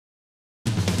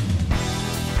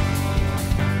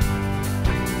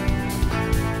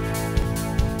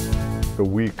a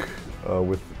week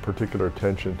with particular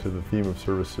attention to the theme of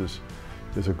services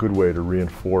is a good way to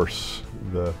reinforce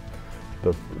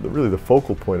really the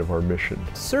focal point of our mission.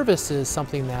 Service is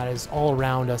something that is all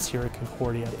around us here at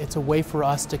Concordia. It's a way for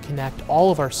us to connect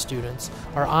all of our students,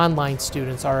 our online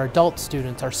students, our adult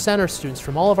students, our center students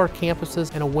from all of our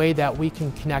campuses in a way that we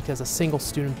can connect as a single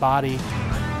student body.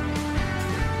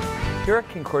 Here at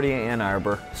Concordia Ann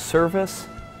Arbor, service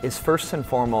is first and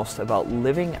foremost about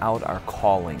living out our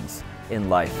callings in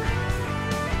life.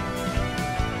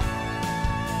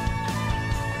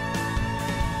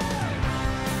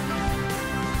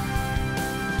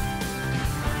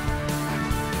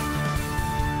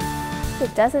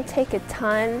 It doesn't take a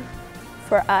ton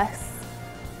for us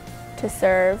to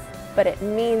serve, but it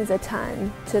means a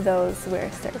ton to those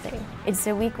we're serving. It's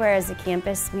a week where as a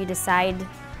campus we decide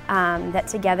that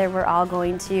together we're all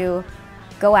going to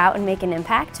go out and make an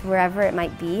impact wherever it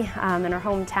might be, in our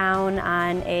hometown,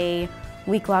 on a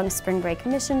week-long spring break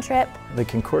mission trip. The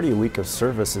Concordia Week of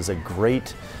Service is a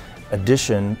great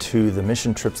addition to the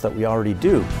mission trips that we already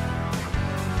do.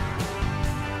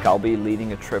 I'll be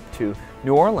leading a trip to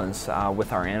New Orleans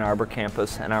with our Ann Arbor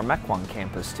campus and our Mequon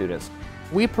campus students.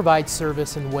 We provide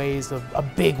service in ways,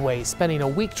 a big ways, spending a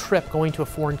week trip going to a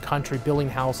foreign country, building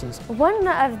houses. One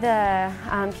of the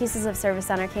pieces of service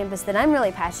on our campus that I'm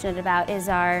really passionate about is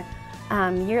our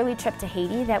yearly trip to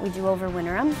Haiti that we do over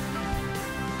winterim.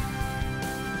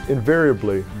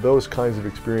 Invariably, those kinds of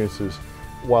experiences,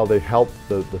 while they help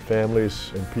the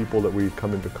families and people that we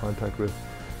come into contact with,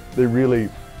 they really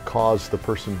cause the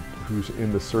person who's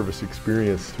in the service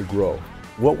experience to grow.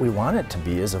 What we want it to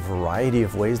be is a variety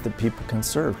of ways that people can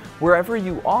serve. Wherever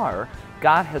you are,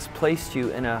 God has placed you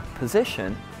in a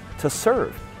position to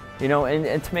serve,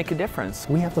 and to make a difference.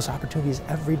 We have those opportunities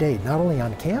every day, not only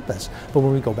on campus, but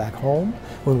when we go back home,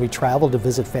 when we travel to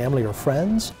visit family or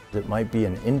friends. It might be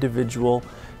an individual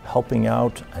helping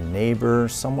out a neighbor,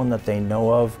 someone that they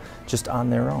know of, just on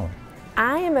their own.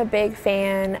 I am a big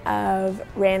fan of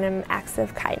random acts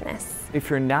of kindness. If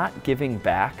you're not giving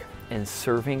back and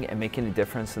serving and making a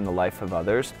difference in the life of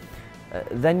others,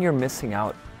 then you're missing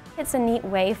out. It's a neat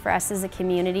way for us as a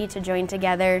community to join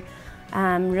together,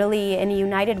 really in a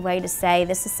united way to say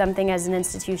this is something as an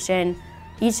institution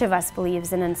each of us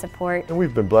believes in and support. And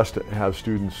we've been blessed to have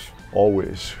students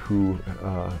always who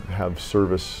have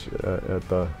service at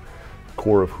the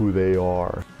core of who they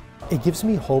are. It gives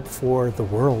me hope for the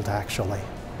world, actually,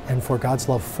 and for God's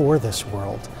love for this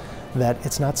world, that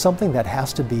it's not something that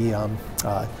has to be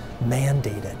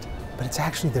mandated, but it's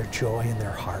actually their joy in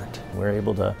their heart. We're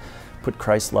able to put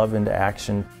Christ's love into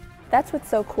action. That's what's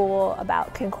so cool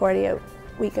about Concordia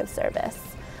Week of Service.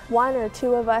 One or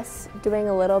two of us doing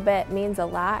a little bit means a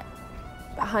lot,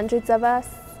 but hundreds of us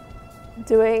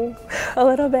doing a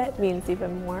little bit means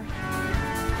even more.